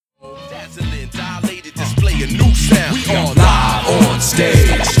Dazzling, dilated display, a new sound. We are live on stage.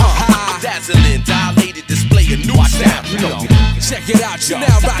 Dazzling, dilated display, a new sound. Check it out, you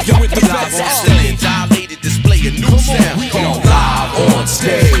now rocking with the best. Dazzling, dilated display, a new sound. We are live on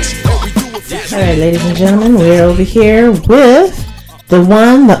stage. Alright, ladies and gentlemen, we're over here with the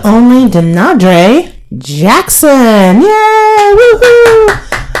one, the only Denadre Jackson. Yay! Woohoo!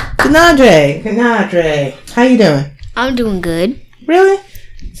 Denadre, how you doing? I'm doing good. Really?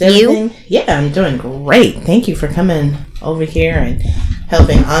 Is everything? You? Yeah, I'm doing great. Thank you for coming over here and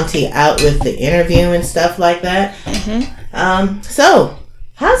helping Auntie out with the interview and stuff like that. Mm-hmm. So,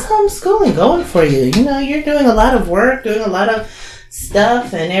 how's homeschooling going for you? You know, you're doing a lot of work, doing a lot of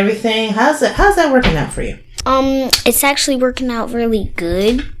stuff and everything. How's that working out for you? It's actually working out really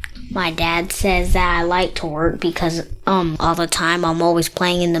good. My dad says that I like to work because all the time I'm always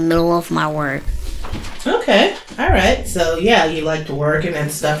playing in the middle of my work. Okay, all right. So yeah, you like to work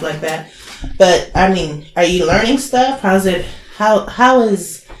and stuff like that. But I mean, are you learning stuff? How is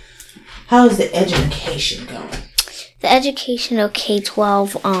the education going? The education of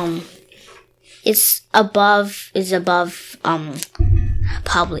K-12 is above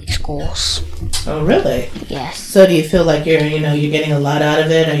public schools. Oh, really? Yes. So do you feel like you're getting a lot out of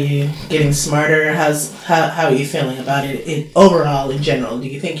it? Are you getting smarter? How are you feeling about it overall in general? Do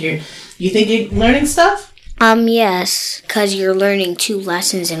you think you're learning stuff? Yes, because you're learning two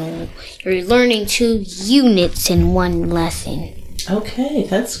units in one lesson. Okay,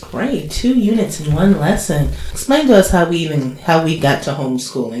 that's great. 2 units in one lesson. Explain to us how we got to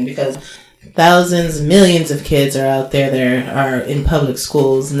homeschooling, because thousands, millions of kids are out there that are in public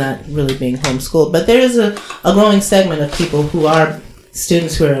schools not really being homeschooled. But there is a growing segment of people who are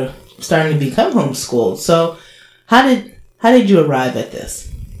students who are starting to become homeschooled. So how did you arrive at this?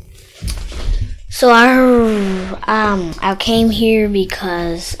 So I came here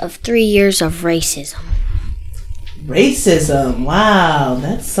because of 3 years of racism. Racism, wow,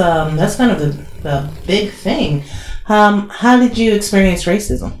 that's kind of the big thing. How did you experience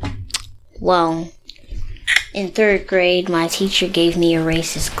racism? Well, in 3rd grade, my teacher gave me a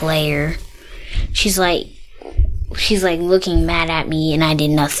racist glare. She's like looking mad at me, and I did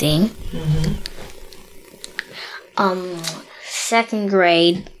nothing. Mm-hmm. 2nd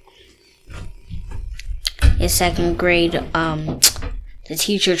grade. In 2nd grade, the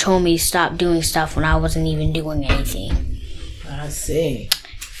teacher told me to stop doing stuff when I wasn't even doing anything. I see.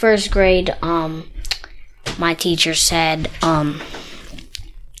 1st grade, my teacher said,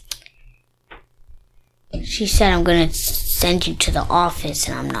 she said, I'm going to send you to the office,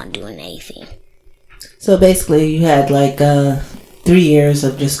 and I'm not doing anything. So basically, you had 3 years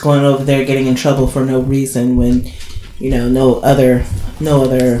of just going over there getting in trouble for no reason when, no other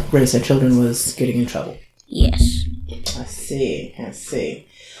race of children was getting in trouble. Yes. I see.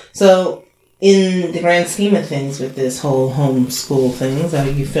 So, in the grand scheme of things with this whole homeschool things, are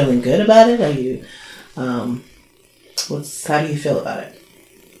you feeling good about it? Are you, how do you feel about it?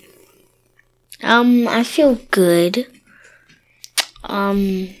 I feel good.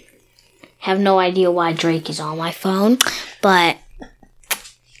 Have no idea why Drake is on my phone, but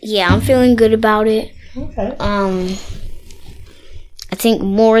yeah, I'm feeling good about it. Okay.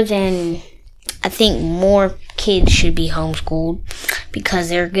 I think more kids should be homeschooled because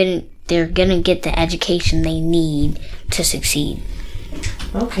they're gonna get the education they need to succeed.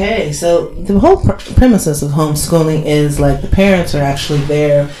 Okay, so the whole premises of homeschooling is the parents are actually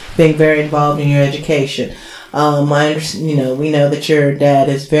there, being very involved in your education. We know that your dad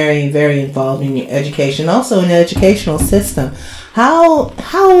is very, very involved in your education, also in the educational system. How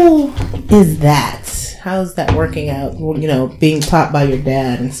is that? How's that working out? Being taught by your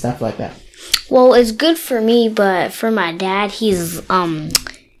dad and stuff like that. Well, it's good for me, but for my dad, he's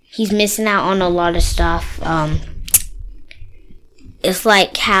missing out on a lot of stuff. It's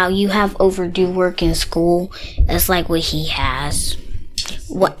like how you have overdue work in school. It's like what he has.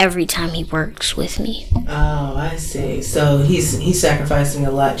 Every time he works with me. Oh, I see. So he's sacrificing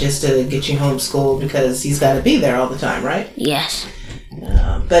a lot just to get you homeschooled because he's got to be there all the time, right? Yes.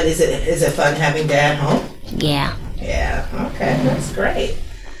 But is it fun having Dad home? Yeah. Yeah. Okay, that's great.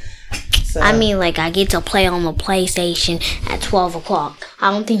 So, I get to play on the PlayStation at 12 o'clock.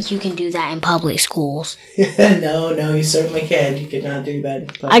 I don't think you can do that in public schools. No, you certainly can. You cannot do that in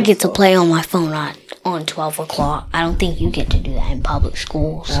public I get schools. to play on my phone on 12 o'clock. I don't think you get to do that in public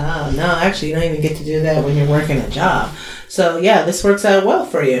schools. Oh, no, actually, you don't even get to do that when you're working a job. So, yeah, this works out well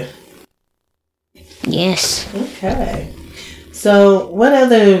for you. Yes. Okay. So, what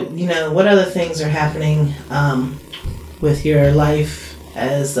other things are happening with your life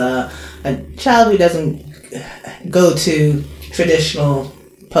as a child who doesn't go to traditional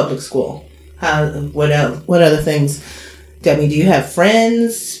public school? What other things? I mean, do you have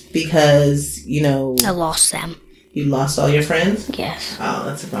friends? Because, I lost them. You lost all your friends? Yes. Oh,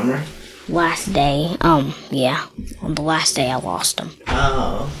 that's a bummer. Last day, yeah. On the last day, I lost them.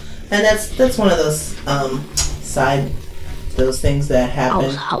 Oh. And that's one of those, those things that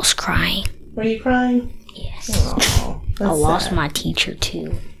happen. I was crying. Were you crying? Yes. Oh, I lost my teacher,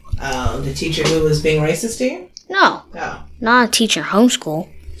 too. Oh, the teacher who was being racist to you? No. Oh. Not a teacher, homeschool.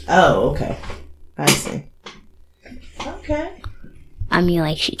 Oh, okay. I see. Okay. I mean,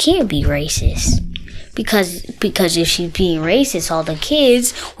 like, she can't be racist. Because if she's being racist, all the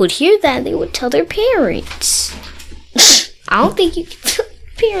kids would hear that and they would tell their parents. I don't think you can tell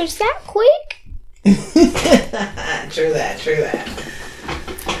parents that quick. True that.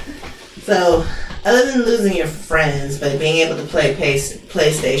 So, other than losing your friends, but being able to play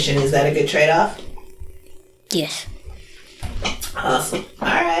PlayStation, is that a good trade-off? Yes. Awesome. All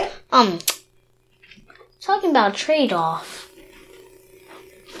right. Talking about trade-off.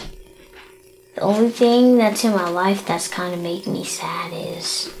 The only thing that's in my life that's kind of making me sad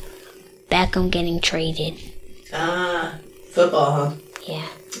is Beckham getting traded. Football, huh? Yeah.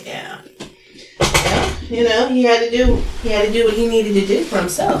 Yeah. Well, he had to do what he needed to do for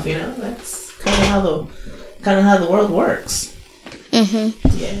himself. That's kind of how the world works. Mhm.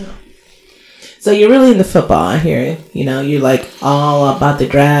 Yeah. So you're really into football, I hear. You're like all about the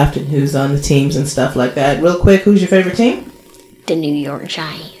draft and who's on the teams and stuff like that. Real quick, who's your favorite team? The New York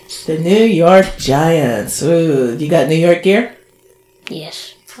Giants. The New York Giants. Ooh, you got New York gear?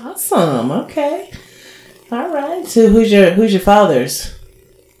 Yes. Awesome. Okay. All right. So who's your father's?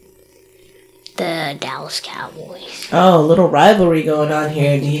 The Dallas Cowboys. Oh, a little rivalry going on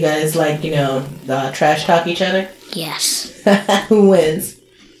here. Do you guys trash talk each other? Yes. Who wins?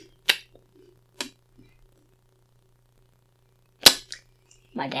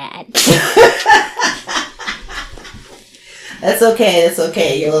 My dad. That's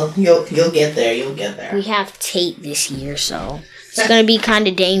okay. You'll get there. You'll get there. We have Tate this year, so it's gonna be kind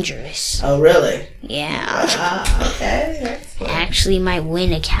of dangerous. Oh, really? Yeah. Okay. Actually, might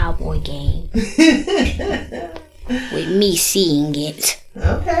win a Cowboy game with me seeing it.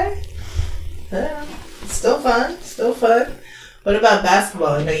 Okay. Yeah. Still fun. What about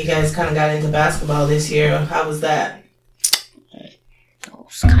basketball? I know you guys kind of got into basketball this year. How was that? It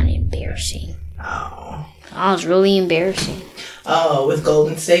was kind of embarrassing. Oh. I was really embarrassing. Oh, with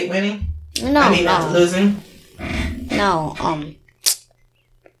Golden State winning? Not losing? No,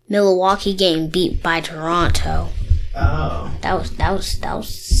 Milwaukee getting beat by Toronto. Oh. That was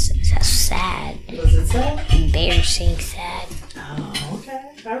sad. Was it sad? Embarrassing sad. Oh,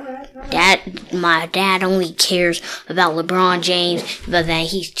 okay. All right. My dad only cares about LeBron James, but then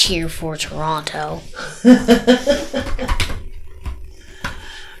he's cheering for Toronto.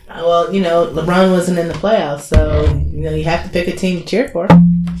 Well, LeBron wasn't in the playoffs, so, you have to pick a team to cheer for.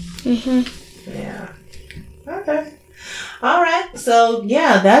 Mhm. Yeah. Okay. All right. So,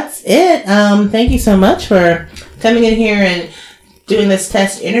 yeah, that's it. Thank you so much for coming in here and doing this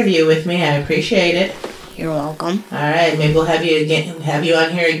test interview with me. I appreciate it. You're welcome. All right. Maybe we'll have you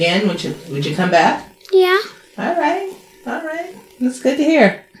on here again. Would you come back? Yeah. All right. That's good to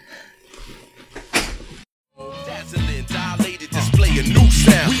hear. Dazzling, dilated, display a new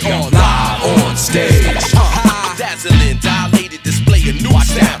sound. We are live on stage. Dazzling, dilated, display a new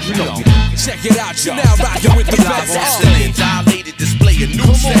sound. Check it out, you're now rocking with the best. Dazzling, dilated, display a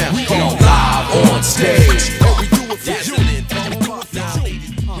new sound. We are live on stage. We do it for you.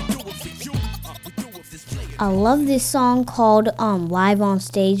 I love this song called Live on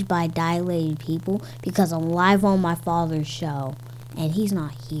Stage by Dilated People because I'm live on my father's show and he's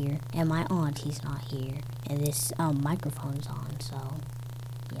not here and my auntie's not here and this microphone's on, so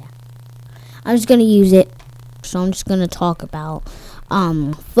yeah. I'm just gonna use it. So I'm just gonna talk about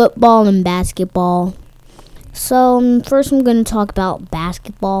football and basketball. So first I'm gonna talk about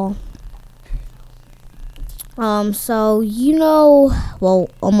basketball. Almost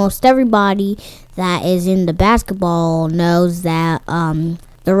everybody that is in the basketball knows that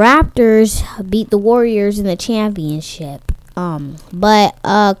the Raptors beat the Warriors in the championship. But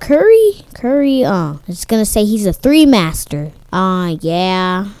Curry, I'm just gonna say he's a three master.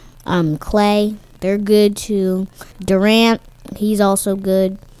 Clay, they're good too. Durant, he's also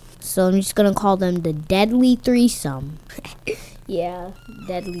good. So I'm just gonna call them the Deadly Threesome. Yeah,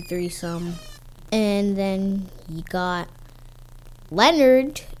 Deadly Threesome. And then you got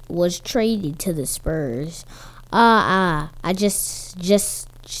Leonard was traded to the Spurs. I just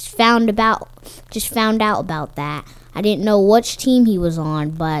found out about that. I didn't know which team he was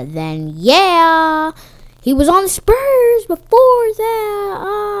on, but then He was on the Spurs before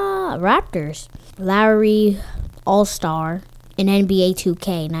that. Raptors. Lowry All-Star in NBA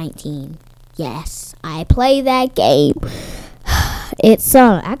 2K19. Yes, I play that game. It's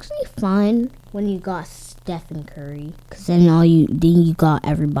actually fun when you got Stephen Curry, because then you got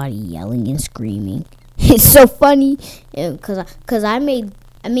everybody yelling and screaming. It's so funny, because I made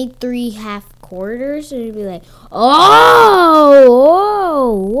 3 half quarters, and it'd be like, whoa,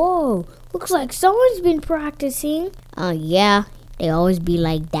 looks like someone's been practicing. Yeah, they always be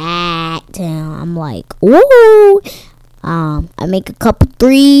like that. And I'm like, ooh. I make a couple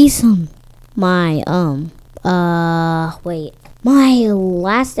threes. My last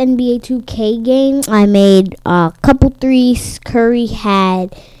NBA 2K game, I made a couple threes. Curry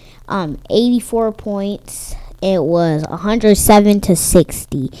had 84 points. It was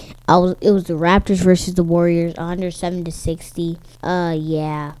 107-60. It was the Raptors versus the Warriors, 107-60.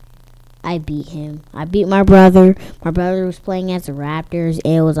 Yeah, I beat him. I beat my brother. My brother was playing as the Raptors,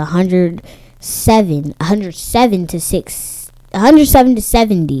 and it was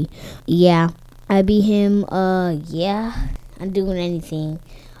 107-70. Yeah, I beat him. Yeah, I'm doing anything,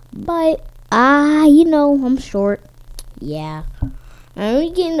 but I'm short. Yeah, I'm really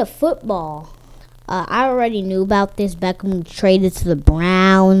getting into football. I already knew about this. Beckham traded to the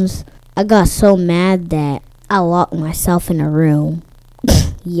Browns. I got so mad that I locked myself in a room.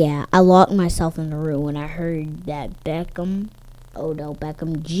 Yeah, I locked myself in the room when I heard that Odell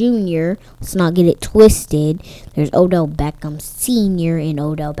Beckham Jr. Let's not get it twisted. There's Odell Beckham Sr. and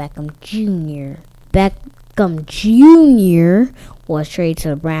Odell Beckham Jr. Beckham Jr. was traded to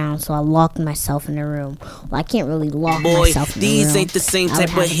the Browns, so I locked myself in the room. Well, I can't really lock myself in the room. These ain't the same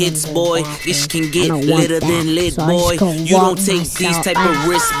type of hits, boy. This can get litter than lit, boy. You don't take these type of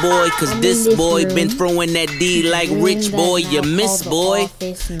risks, boy, cause this boy been throwing that D like Rich, boy. You miss, boy.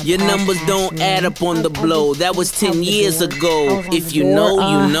 Your numbers don't add up on the blow. That was 10 years ago. If you know,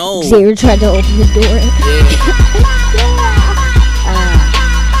 you know. Xavier tried to open the door.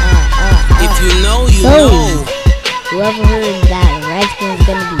 If you know, you know. Whoever heard that Redskins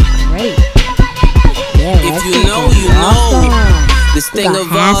gonna be great. Yeah, if you know, you know. This thing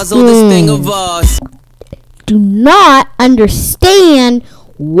of ours, oh, this thing of ours. Do not understand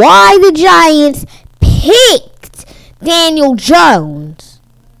why the Giants picked Daniel Jones.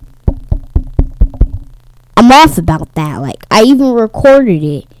 I'm off about that. Like, I even recorded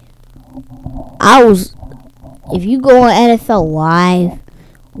it. If you go on NFL Live,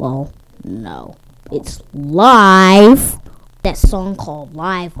 well, no. It's live. That song called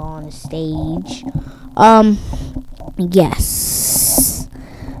Live on Stage. Yes.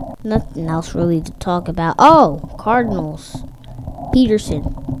 Nothing else really to talk about. Oh, Cardinals.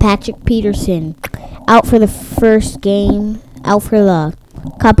 Patrick Peterson. Out for the first game. Out for the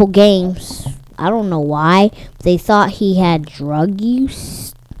couple games. I don't know why. They thought he had drug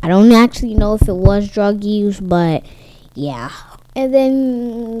use. I don't actually know if it was drug use, but yeah. And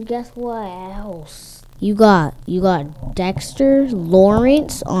then guess what else? You got Dexter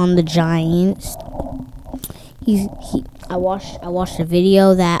Lawrence on the Giants. I watched a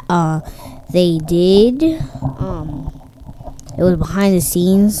video that they did. It was behind the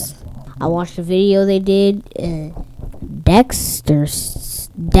scenes. I watched a video they did. Dexter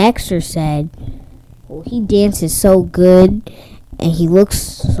said, well, he dances so good and he looks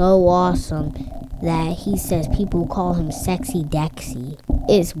so awesome that he says people call him Sexy Dexy.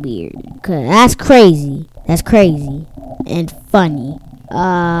 It's weird. 'Cause that's crazy. That's crazy. And funny.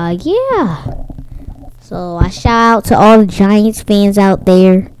 Yeah. So I shout out to all the Giants fans out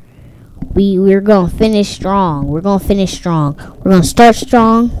there. We're going to finish strong. We're going to start strong. We're going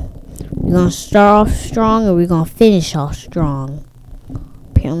to start off strong, and we're going to finish off strong.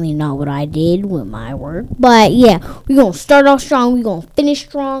 Apparently not what I did with my work. But yeah, we're going to start off strong. We're going to finish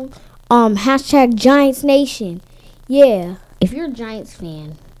strong. Hashtag Giants Nation. Yeah. If you're a Giants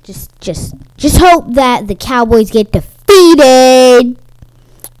fan, just hope that the Cowboys get defeated.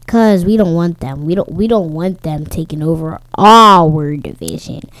 Cause we don't want them. We don't want them taking over our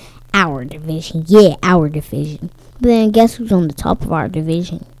division. Our division. Yeah, our division. But then guess who's on the top of our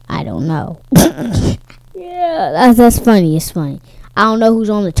division? I don't know. Yeah, that's funny. It's funny. I don't know who's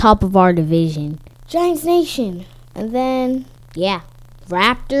on the top of our division. Giants Nation. And then, yeah.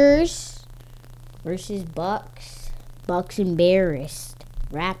 Raptors versus Bucks. Bucks embarrassed.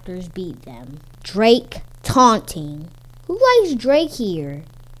 Raptors beat them. Drake taunting. Who likes Drake here?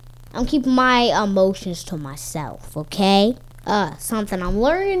 I'm keeping my emotions to myself, okay? Something I'm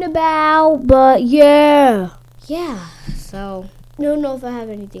learning about, but yeah. Yeah, so, I don't know if I have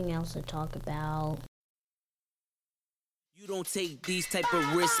anything else to talk about. You don't take these type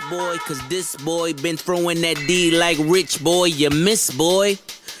of risks, boy, cause this boy been throwing that D like rich boy, you miss, boy.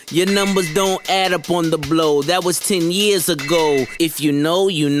 Your numbers don't add up on the blow. That was 10 years ago. If you know,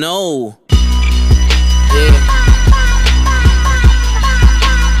 you know. Yeah.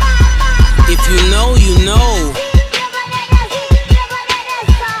 If you know, you know.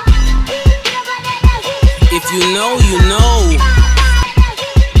 If you know, you know.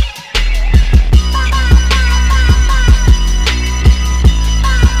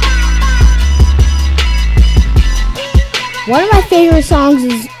 One of my favorite songs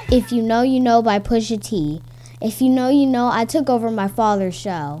is If You Know, You Know by Pusha T. If you know, you know, I took over my father's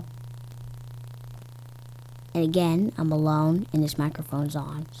show. And again, I'm alone and this microphone's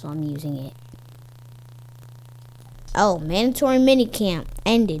on, so I'm using it. Oh, mandatory minicamp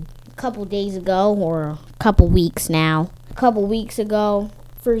ended a couple days ago, or a couple weeks now. A couple weeks ago,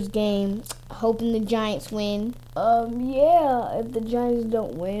 first game, hoping the Giants win. Yeah, if the Giants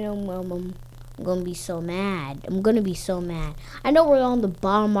don't win, I'm gonna be so mad. I'm gonna be so mad. I know we're on the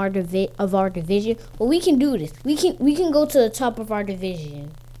bottom of our division, but we can do this. We can go to the top of our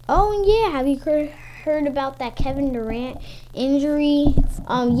division. Oh yeah, have you heard about that Kevin Durant injury?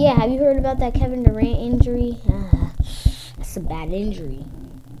 Yeah, have you heard about that Kevin Durant injury? That's a bad injury.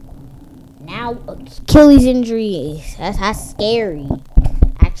 Now Achilles injury. That's scary.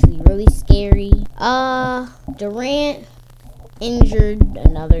 Actually, really scary. Durant injured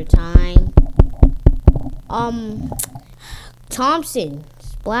another time. Thompson,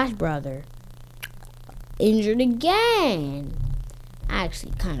 Splash Brother, injured again. I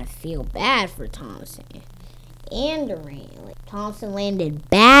actually kind of feel bad for Thompson and Durant. Like, Thompson landed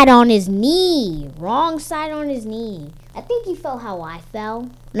bad on his knee, wrong side on his knee. I think he felt how I fell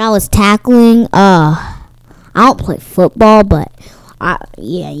when I was tackling. I don't play football, but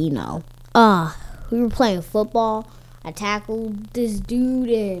yeah, you know. We were playing football. I tackled this dude,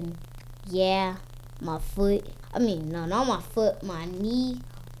 and yeah. My knee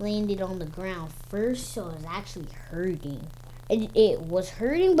landed on the ground first, so it was actually hurting. It was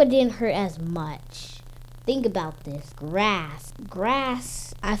hurting, but didn't hurt as much. Think about this. Grass,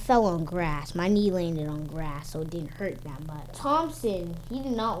 I fell on grass. My knee landed on grass, so it didn't hurt that much. Thompson, he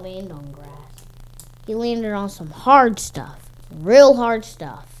did not land on grass. He landed on some hard stuff. Real hard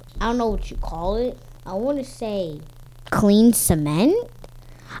stuff. I don't know what you call it. I want to say clean cement?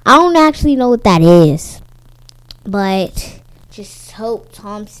 I don't actually know what that is, but just hope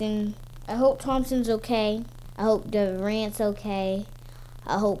Thompson's okay. I hope Durant's okay.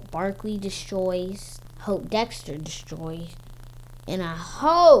 I hope Barkley destroys. I hope Dexter destroys. And I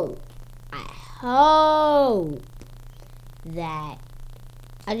hope that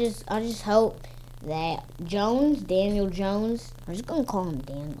I just hope that Daniel Jones, I'm just gonna call him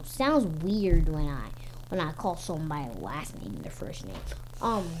Daniel. Sounds weird when I call somebody last name their first name.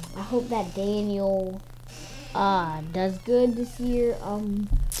 I hope that Daniel does good this year.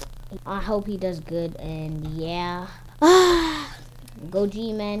 I hope he does good, and yeah. Go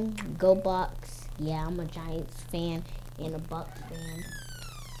G-Men, go Bucks. Yeah, I'm a Giants fan and a Bucks fan.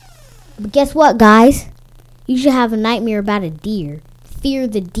 But guess what, guys? You should have a nightmare about a deer. Fear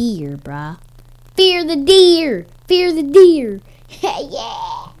the deer, bruh. Fear the deer! Fear the deer!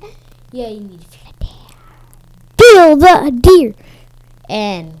 Yeah! Yeah, you need to fear the deer. Fear the deer!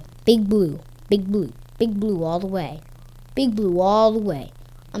 And Big Blue all the way. Big Blue all the way.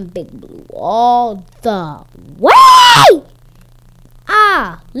 I'm Big Blue all the way!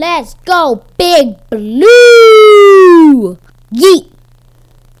 Let's go Big Blue! Yeet!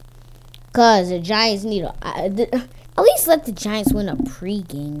 Cause the Giants need at least let the Giants win a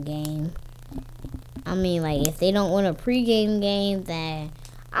pregame game. I mean, like, if they don't win a pregame game, then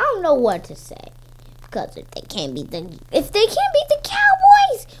I don't know what to say. Because if they can't beat the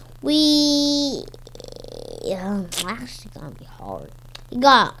Cowboys, actually gonna be hard.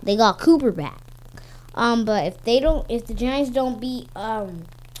 They got Cooper back. But if the Giants don't beat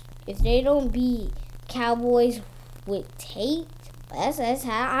Cowboys with Tate, that's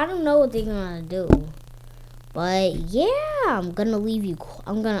how, I don't know what they're gonna do. But yeah, I'm gonna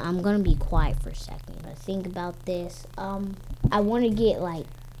be quiet for a second. But think about this. I want to get like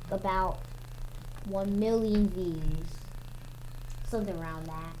about 1 million views, something around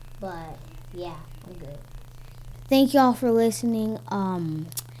that. But yeah, I'm good. Thank y'all for listening.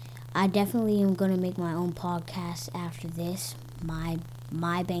 I definitely am gonna make my own podcast after this. My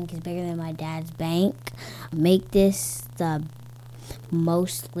bank is bigger than my dad's bank. Make this the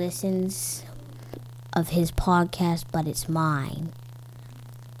most listens of his podcast, but it's mine.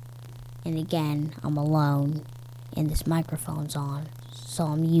 And again, I'm alone and this microphone's on, so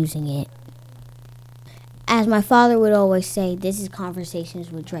I'm using it. As As my father would always say, this is Conversations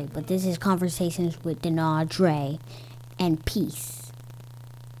with Dre, but this is Conversations with Denard Dre and Peace.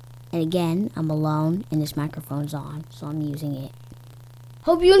 And again, I'm alone and this microphone's on, so I'm using it.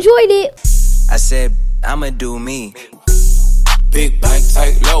 Hope you enjoyed it. I said, I'ma do me. Big bank,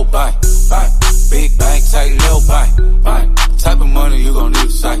 tight, low buy. Big bank, tight, low buy. The type of money you gon' need to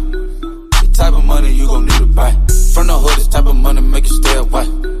sight. The type of money you gon' need to buy. From the hood, this type of money make you stay away.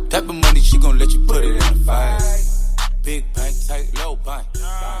 Type of money she gon' let you put it in a fight. Big bank, tight, low buy. Big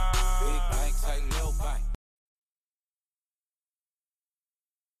bank.